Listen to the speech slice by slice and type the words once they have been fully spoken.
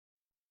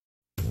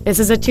This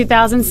is a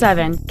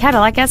 2007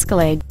 Cadillac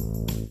Escalade.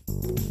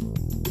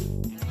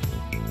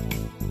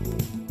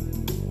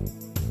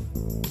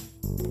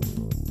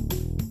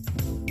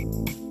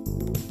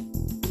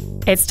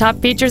 Its top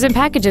features and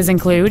packages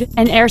include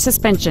an air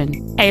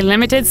suspension, a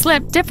limited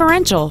slip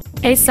differential,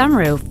 a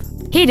sunroof,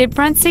 heated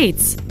front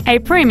seats, a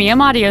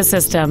premium audio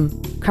system,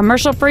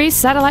 commercial-free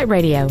satellite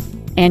radio,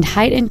 and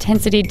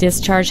high-intensity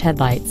discharge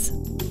headlights.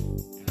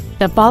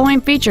 The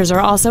following features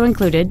are also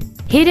included: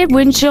 heated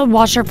windshield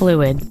washer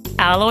fluid,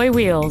 alloy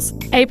wheels,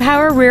 a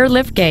power rear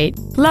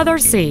liftgate, leather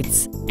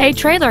seats, a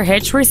trailer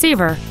hitch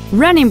receiver,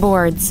 running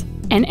boards,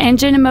 an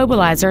engine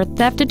immobilizer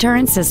theft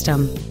deterrent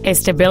system, a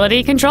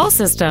stability control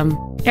system,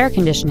 air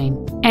conditioning,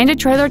 and a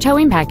trailer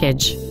towing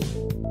package.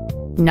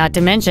 Not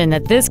to mention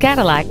that this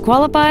Cadillac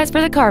qualifies for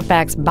the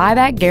Carfax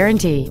buyback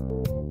guarantee.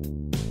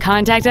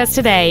 Contact us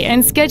today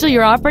and schedule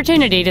your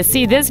opportunity to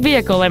see this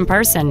vehicle in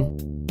person.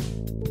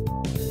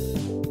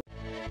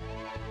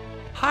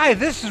 Hi,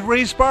 this is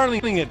Ray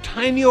Sparling at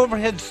Tiny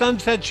Overhead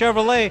Sunset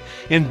Chevrolet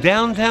in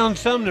downtown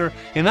Sumner,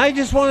 and I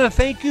just want to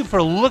thank you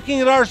for looking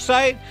at our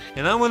site,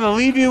 and I want to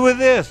leave you with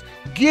this: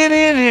 get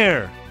in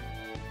here!